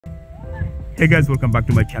Hey guys, welcome back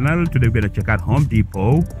to my channel. Today we're going to check out Home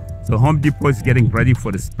Depot. So Home Depot is getting ready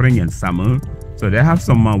for the spring and summer. So they have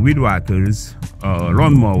some weed whackers,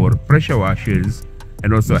 lawnmower, pressure washers,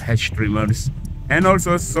 and also hedge trimmers, and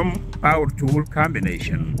also some power tool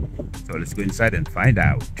combination. So let's go inside and find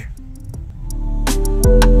out.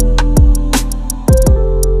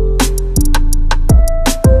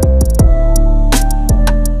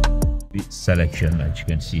 Beat selection, as you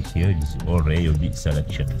can see here, this is array of beat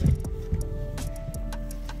selection.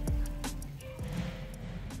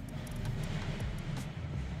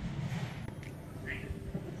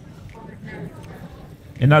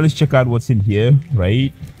 And now let's check out what's in here,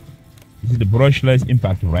 right? This is the brushless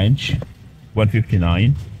impact wrench,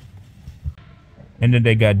 $159. And then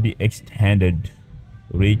they got the extended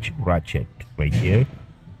reach ratchet right here.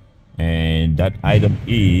 And that item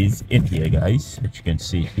is in here, guys, as you can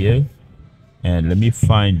see here. And let me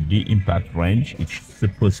find the impact wrench. It's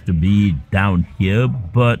supposed to be down here,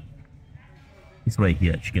 but it's right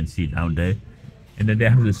here, as you can see down there. And then they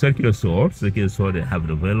have the circular saw. They have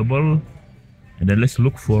it available. And then let's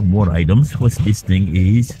look for more items. What this thing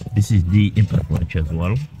is, this is the impact wrench as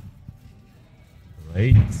well.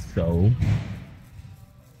 Right, so.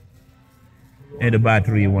 And the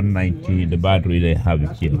battery, 119. The battery, they have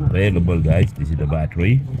it here available, guys. This is the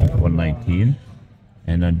battery, 119.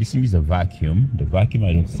 And then this is a vacuum. The vacuum,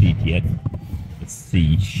 I don't see it yet. Let's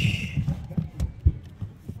see.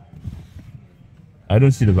 I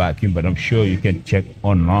don't see the vacuum, but I'm sure you can check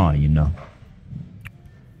online, you know.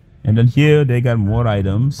 And then here they got more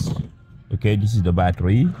items. Okay, this is the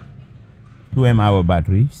battery, 2 mAh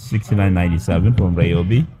battery, $69.97 from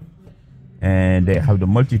Ryobi. And they have the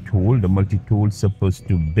multi-tool. The multi-tool is supposed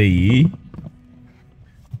to be,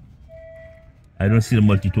 I don't see the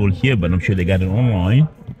multi-tool here, but I'm sure they got it online.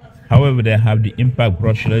 However, they have the impact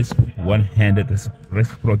brushless one-handed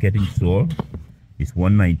reciprocating saw. It's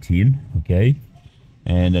 $119, okay.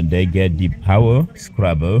 And then they get the power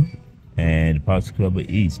scrubber, and the power scrubber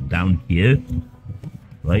is down here,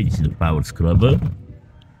 right? This is the power scrubber.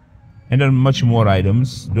 And then much more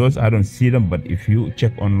items. Those I don't see them, but if you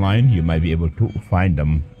check online, you might be able to find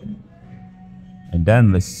them. And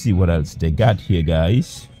then let's see what else they got here,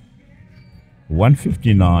 guys.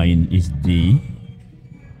 $159 is the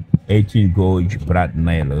 18 gauge brad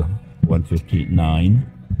nailer, $159.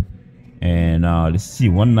 And let's see,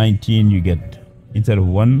 $119 you get, instead of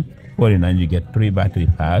 $149 you get 3 battery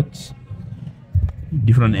packs,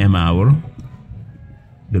 different mAh.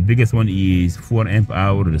 The biggest one is 4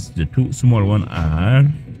 amp-hour. The two small one are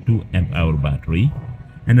 2 amp-hour battery.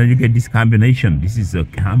 And then you get this combination. This is a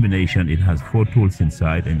combination. It has 4 tools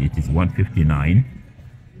inside, and it is $159.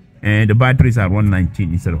 And the batteries are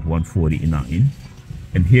 $119 instead of $149.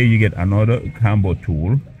 And here you get another combo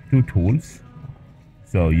tool, 2 tools.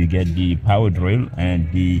 So you get the power drill and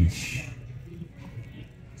the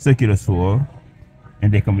circular saw,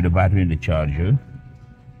 and they come with the battery and the charger.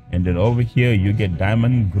 And then over here you get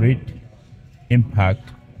diamond grit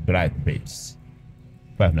impact drag bits,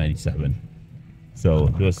 $597. So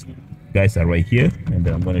those guys are right here. And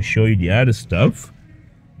then I'm going to show you the other stuff.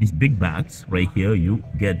 These big bags right here, you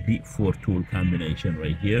get the 4 tool combination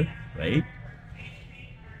right here, right?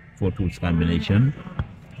 4 tools combination.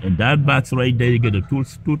 And that box right there, you get the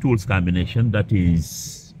 2 tools combination. That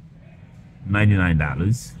is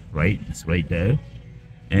 $99, right? It's right there.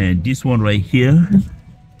 And this one right here,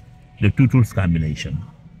 the 2 tools combination.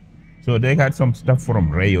 So they got some stuff from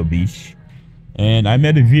Ryobi. And I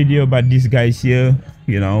made a video about these guys here,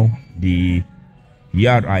 you know, the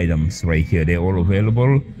yard items right here. They're all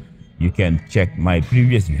available. You can check my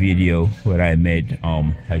previous video where I made,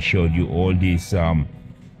 I showed you all these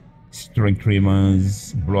string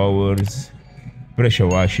trimmers, blowers, pressure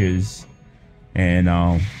washers, and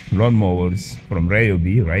lawnmowers from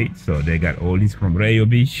Ryobi, right? So they got all these from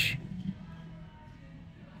Ryobi.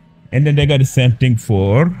 And then they got the same thing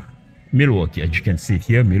for Milwaukee, as you can see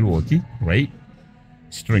here, Milwaukee, right?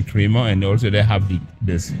 String trimmer, and also they have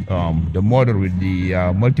the motor with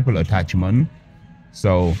the multiple attachment.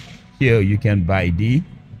 So here you can buy the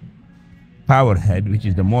power head, which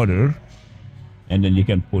is the motor, and then you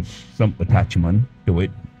can put some attachment to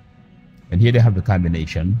it. And here they have the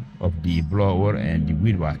combination of the blower and the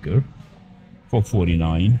weed whacker for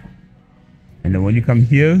 $49. And then when you come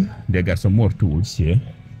here, they got some more tools here.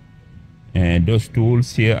 And those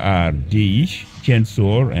tools here are the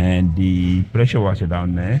chainsaw and the pressure washer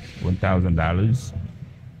down there, $1,000.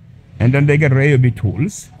 And then they get Ryobi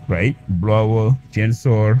tools, right? Blower,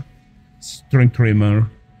 chainsaw, string trimmer.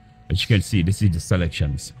 As you can see, this is the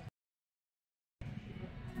selections.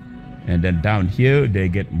 And then down here, they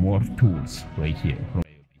get more tools right here.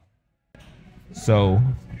 So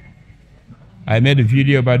I made a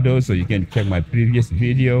video about those, so you can check my previous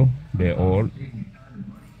video. They're all,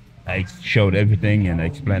 I showed everything and I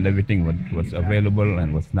explained everything, what was available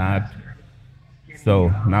and what's not. So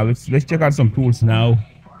now let's check out some tools now.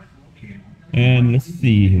 And let's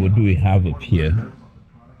see, what do we have up here?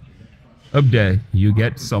 Up there, you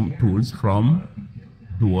get some tools from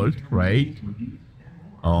DeWalt, right?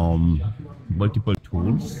 Multiple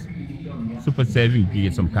tools. Super saving, you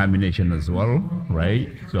get some combination as well,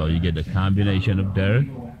 right? So you get the combination up there.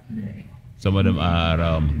 Some of them are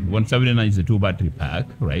 179 is a 2 battery pack,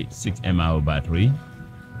 right? 6 mAh battery.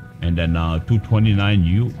 And then 229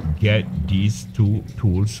 you get these two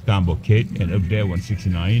tools combo kit, and up there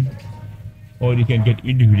 169. Or you can get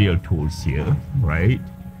individual tools here, right?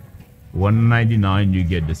 199 you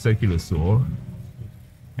get the circular saw,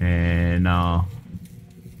 and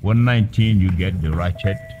 119 you get the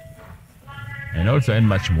ratchet, and also and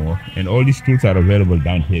much more. And all these tools are available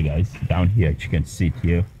down here, guys. Down here, as you can see it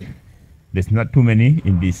here. There's not too many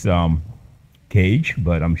in this cage,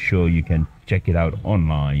 but I'm sure you can check it out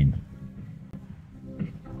online.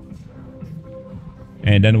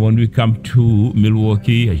 And then when we come to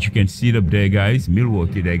Milwaukee, as you can see it up there, guys,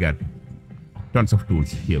 Milwaukee, they got tons of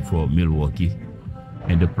tools here for Milwaukee,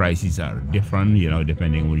 and the prices are different, you know,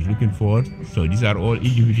 depending on what you're looking for. So these are all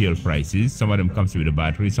individual prices. Some of them comes with a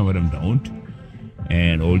battery, some of them don't,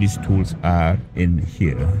 and all these tools are in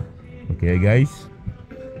here. Okay, guys,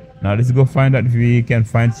 now let's go find out if we can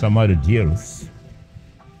find some other deals.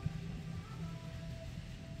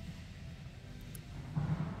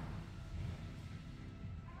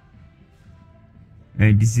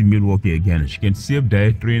 And this is Milwaukee again. As you can see up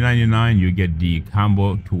there, $399 you get the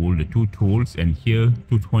combo tool, the two tools, and here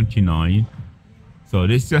 $229. So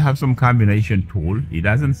they still have some combination tool. It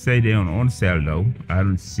doesn't say they're on sale though. I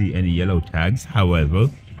don't see any yellow tags. However,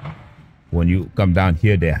 when you come down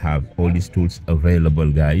here, they have all these tools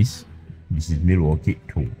available, guys. This is Milwaukee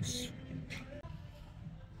tools.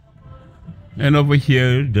 And over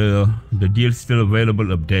here, the deal is still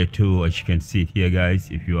available up there too. As you can see here, guys,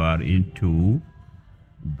 if you are into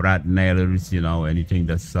brad nailers, you know, anything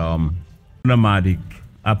that's pneumatic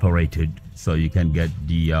operated, so you can get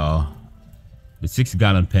the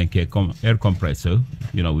 6-gallon pancake air compressor,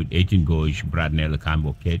 you know, with 18 gauge brad nailer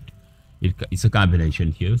combo kit. It's a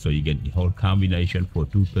combination here, so you get the whole combination for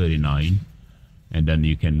 $239, and then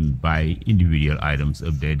you can buy individual items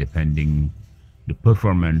up there depending the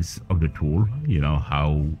performance of the tool, you know,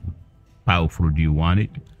 how powerful do you want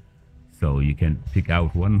it. So you can pick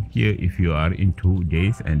out one here if you are into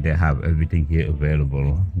this, and they have everything here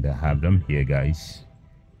available. They have them here, guys,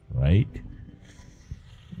 right?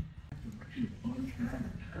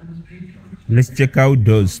 Let's check out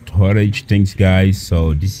those storage things, guys.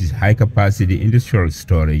 So this is high capacity industrial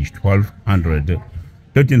storage, 1200,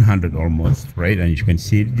 1300 almost, right? And you can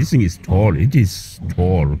see this thing is tall. It is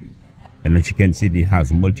tall, and as you can see, it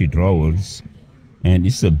has multi drawers, and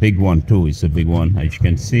it's a big one too. It's a big one. As you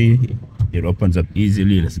can see, it opens up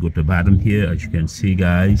easily. Let's go to the bottom here. As you can see,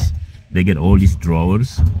 guys, they get all these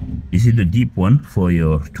drawers. This is the deep one for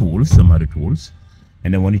your tools, some other tools.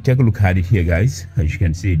 And then when you take a look at it here, guys, as you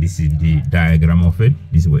can see, this is the diagram of it.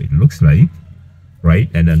 This is what it looks like, right?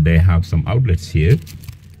 And then they have some outlets here.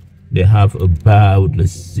 They have about,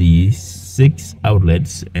 let's see, 6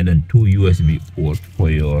 outlets and then 2 USB ports for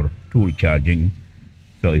your tool charging.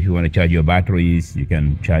 So if you want to charge your batteries, you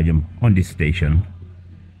can charge them on this station.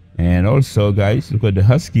 And also, guys, look at the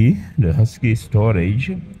Husky storage,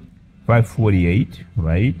 548,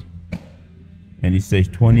 right? And it says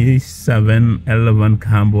 2711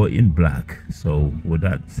 combo in black. So what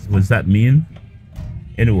does that mean?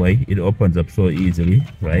 Anyway, it opens up so easily,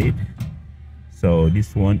 right? So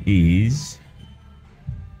this one is,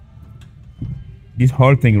 this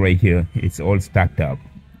whole thing right here, it's all stacked up,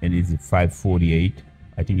 and it's 548.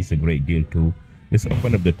 I think it's a great deal too. Let's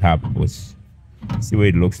open up the top. See what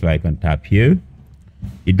it looks like on top here.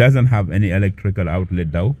 It doesn't have any electrical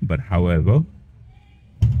outlet though, but however,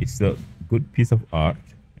 it's a good piece of art,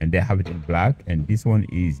 and they have it in black, and this one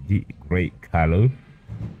is the gray color.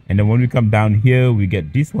 And then when we come down here, we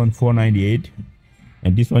get this one, 498,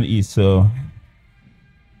 and this one is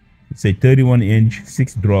it's a 31-inch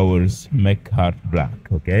 6 drawers Makita black.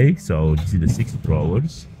 Okay, so this is the 6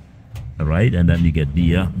 drawers. All right, and then you get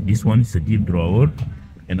the this one is a deep drawer,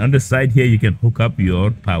 and on the side here you can hook up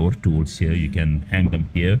your power tools here. You can hang them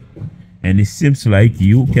here, and it seems like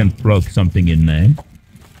you can plug something in there,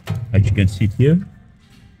 as you can see it here.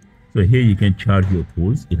 So here you can charge your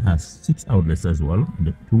tools. It has 6 outlets as well, and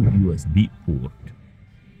the 2 USB port.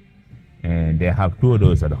 And they have two of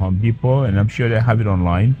those at Home Depot, and I'm sure they have it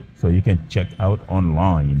online, so you can check out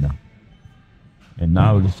online. And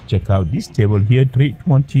now let's check out this table here,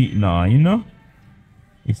 $329.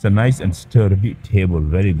 It's a nice and sturdy table,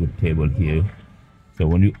 very good table here. So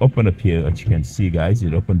when you open up here, as you can see, guys,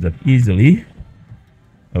 it opens up easily.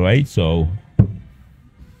 All right, so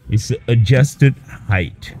it's adjusted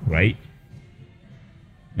height, right?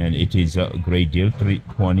 And it is a great deal,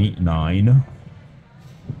 $329.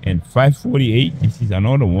 And $548, this is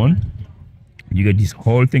another one. You get this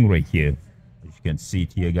whole thing right here, as you can see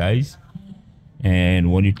it here, guys. And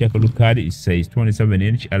when you take a look at it, it says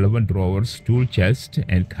 27-inch 11 drawers, tool chest,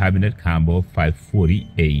 and cabinet combo,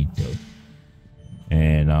 $548.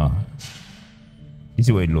 And this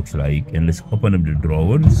is what it looks like. And let's open up the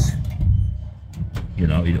drawers. You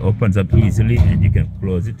know, it opens up easily, and you can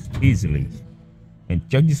close it easily. And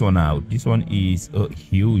check this one out. This one is a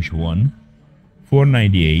huge one,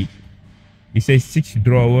 $498. It says 6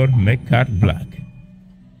 drawer Makita black,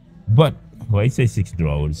 but why it says 6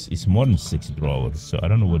 drawers? It's more than 6 drawers. So I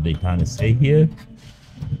don't know what they trying to say here.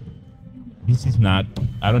 This is not.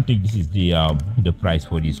 I don't think this is the price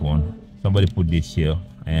for this one. Somebody put this here,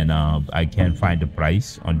 and I can't find the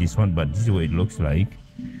price on this one. But this is what it looks like.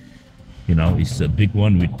 You know, it's a big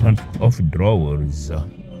one with tons of drawers.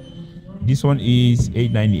 This one is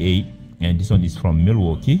 $898, and this one is from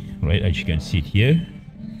Milwaukee, right? As you can see it here,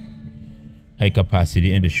 high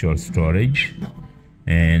capacity and the short storage.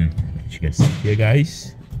 And as you can see here,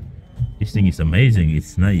 guys, this thing is amazing.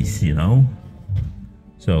 It's nice, you know.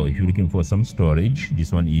 So if you're looking for some storage,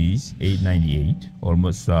 this one is $898,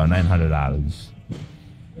 almost $900.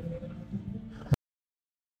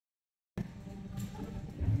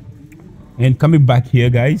 And coming back here,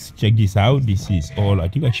 guys, check this out. This is all, I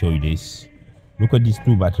think I show you this. Look at this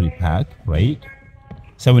 2 battery pack, right?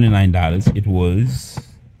 $79. It was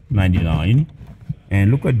 $99. And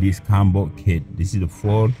look at this combo kit. This is the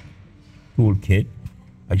 4 tool kit.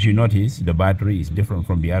 As you notice, the battery is different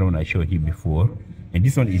from the other one I showed you before. And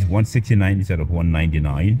this one is $169 instead of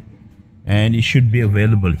 $199. And it should be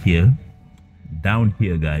available here, down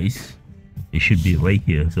here, guys. It should be right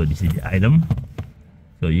here. So this is the item.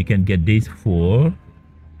 So you can get this for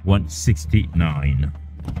 $169.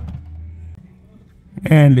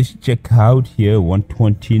 And let's check out here,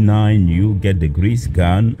 $129. You get the grease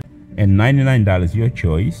gun, and $99 your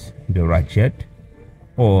choice, the ratchet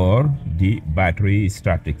or the battery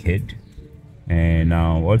starter kit. And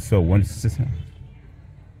also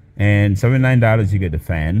 $79 you get the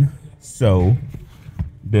fan. So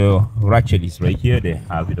the ratchet is right here. They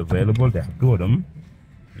have it available. They have 2 of them.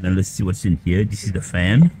 And then let's see what's in here. This is the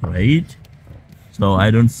fan, right? So I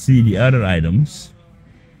don't see the other items,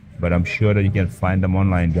 but I'm sure that you can find them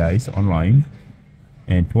online, guys, online.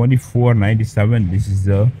 And $24.97. This is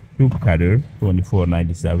the tube cutter,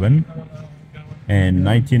 $24.97. And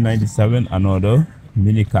 $19.97, another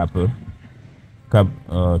mini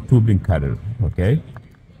tubing cutter. Okay.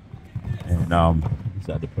 And these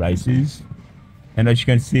are the prices. And as you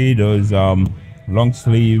can see, those long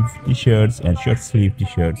sleeve t-shirts and short sleeve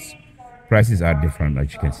t-shirts, prices are different,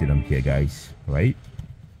 as you can see them here, guys, right?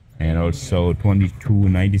 And also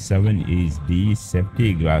 $22.97 is the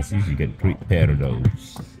safety glasses. You get 3 pair of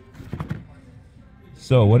those.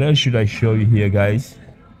 So what else should I show you here, guys?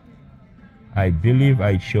 I believe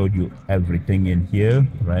I showed you everything in here,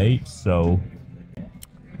 right? So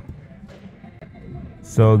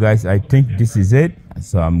guys, I think this is it.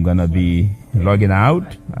 So I'm gonna be logging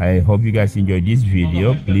out. I hope you guys enjoyed this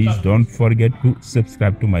video. Please don't forget to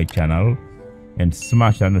subscribe to my channel and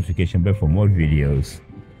smash that notification bell for more videos.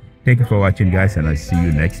 Thank you for watching, guys, and I'll see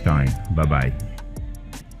you next time. Bye bye.